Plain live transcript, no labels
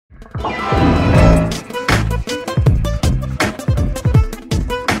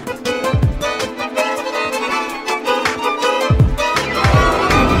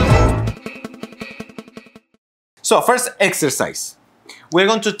So first exercise. We're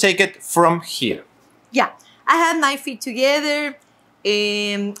going to take it from here. Yeah, I have my feet together.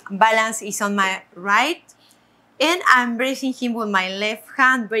 Balance is on my right. And I'm bracing him with my left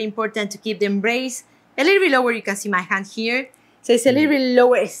hand. Very important to keep the embrace a little bit lower. You can see my hand here. So it's a little bit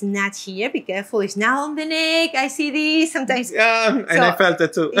lower. It's not here. Be careful. It's not on the neck. I see this sometimes. And I felt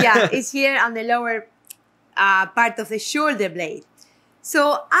it too. Yeah, it's here on the lower part of the shoulder blade.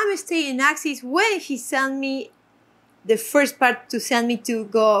 So I'm staying in axis. When he sent me the first part to send me to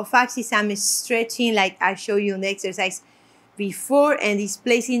go off axis, I'm stretching like I showed you in the exercise before and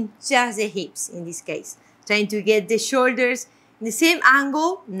displacing just the hips in this case. Trying to get the shoulders in the same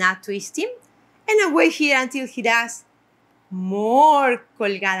angle, not twisting. And I wait here until he does more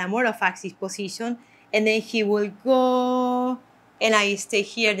colgada, more off axis position. And then he will go and I stay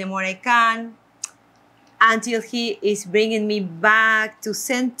here the more I can until he is bringing me back to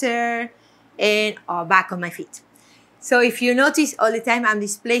center and back on my feet. So if you notice all the time I'm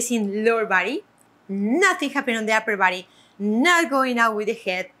displacing lower body, nothing happened on the upper body, not going out with the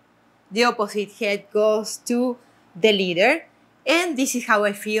head. The opposite head goes to the leader. And this is how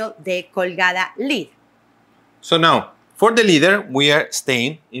I feel the colgada lead. So now, for the leader, we are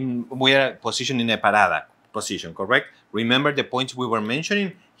positioned in a parada position, correct? Remember the points we were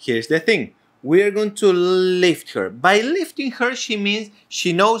mentioning? Here's the thing. We are going to lift her. By lifting her, she means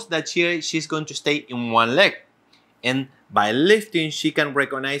she knows that she's going to stay in one leg. And by lifting, she can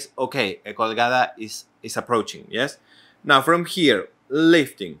recognize, okay, a colgada is approaching, yes? Now from here,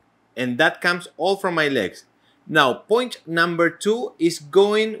 lifting. And that comes all from my legs. Now, point number 2 is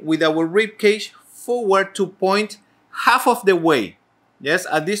going with our rib cage forward to point half of the way. Yes,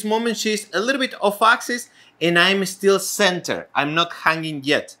 at this moment, she's a little bit off axis and I'm still center. I'm not hanging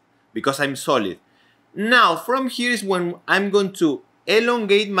yet because I'm solid. Now, from here is when I'm going to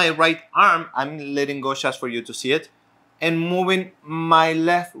elongate my right arm. I'm letting go just for you to see it and moving my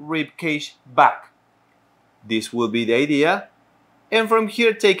left rib cage back. This will be the idea. And from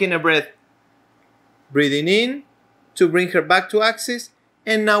here, taking a breath, breathing in to bring her back to axis.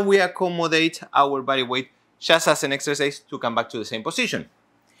 And now we accommodate our body weight just as an exercise to come back to the same position.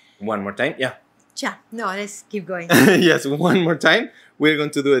 One more time, yeah. Yeah, no, let's keep going. Yes, one more time. We're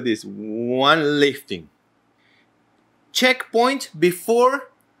going to do this. One lifting. Checkpoint before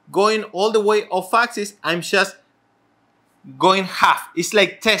going all the way off axis. I'm just going half. It's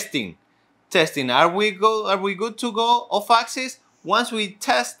like testing. Are we good to go off axis? Once we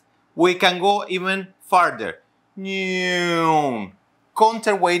test, we can go even farther.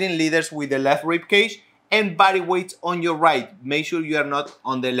 Counterweighting leaders with the left rib cage and body weights on your right. Make sure you are not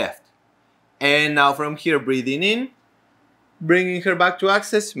on the left. And now from here, breathing in, bringing her back to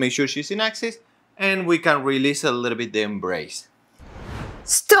axis. Make sure she's in axis. And we can release a little bit the embrace.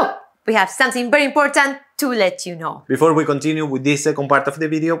 Stop! We have something very important to let you know. Before we continue with this second part of the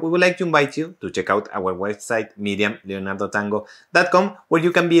video, we would like to invite you to check out our website, Miriam, LeonardoTango.com, where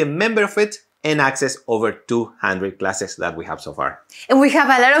you can be a member of it and access over 200 classes that we have so far. And we have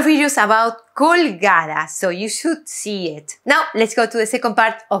a lot of videos about Colgada, so you should see it. Now, let's go to the second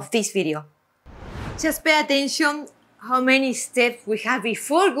part of this video. Just pay attention how many steps we have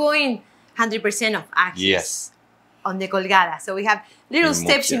before going 100% of axis. Yes. On the Colgada. So we have little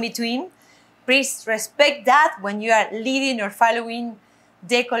steps in between. Please respect that when you are leading or following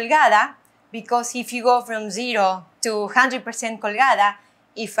the Colgada, because if you go from 0 to 100% Colgada,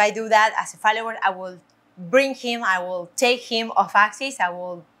 if I do that as a follower, I will bring him, I will take him off axis, I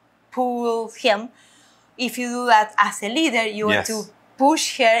will pull him. If you do that as a leader, you want to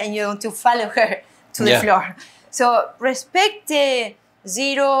push her and you want to follow her to the floor. So respect the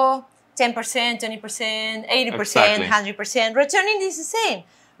 0, 10%, 20%, 80%, 100%. Returning is the same.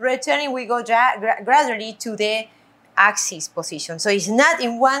 Returning, we go gradually to the axis position. So it's not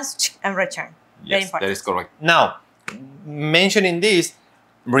in once and return. Very important. That is correct. Now, mentioning this,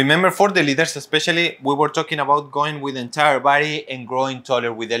 remember for the leaders especially, we were talking about going with the entire body and growing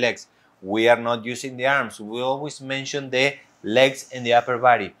taller with the legs. We are not using the arms. We always mention the legs and the upper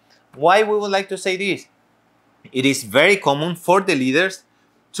body. Why we would like to say this? It is very common for the leaders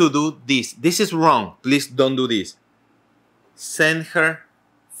to do this. This is wrong. Please don't do this. Send her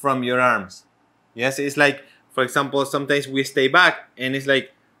from your arms. Yes, it's like, for example, sometimes we stay back and it's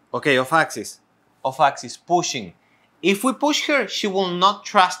like, okay, off axis, pushing. If we push her, she will not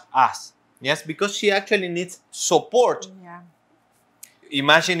trust us. Yes, because she actually needs support. Yeah.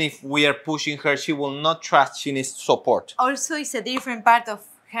 Imagine if we are pushing her, she will not trust, she needs support. Also, it's a different part of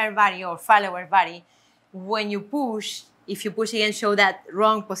her body or follower body. When you push, if you push again, show that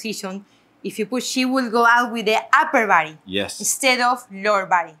wrong position. If you push, she will go out with the upper body. Yes. Instead of lower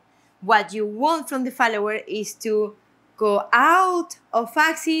body. What you want from the follower is to go out of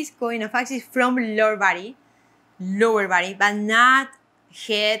axis, going off axis from lower body, but not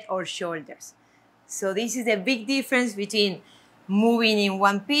head or shoulders. So this is the big difference between moving in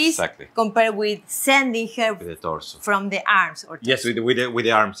one piece compared with sending her with the torso from the arms or torso. Yes, with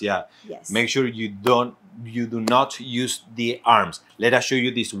the arms, yeah. Yes. Make sure you do not use the arms. Let us show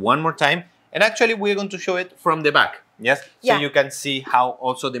you this one more time. And actually, we're going to show it from the back. Yes? So you can see how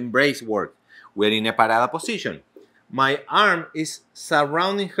also the embrace works. We're in a parada position. My arm is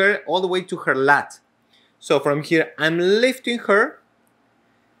surrounding her all the way to her lat. So from here, I'm lifting her,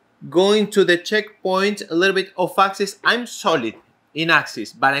 going to the checkpoint, a little bit off axis. I'm solid in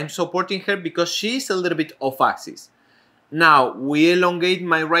axis, but I'm supporting her because she's a little bit off axis. Now, we elongate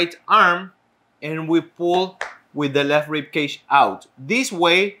my right arm and we pull with the left rib cage out. This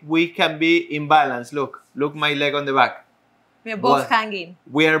way, we can be in balance. Look my leg on the back. We're both hanging.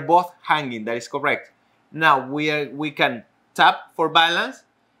 We are both hanging, that is correct. Now, we can tap for balance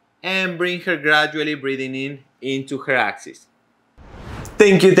and bring her gradually breathing in into her axis.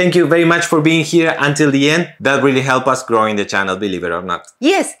 Thank you very much for being here until the end. That really helped us growing the channel, believe it or not.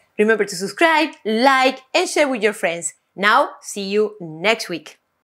 Yes, remember to subscribe, like, and share with your friends. Now, see you next week.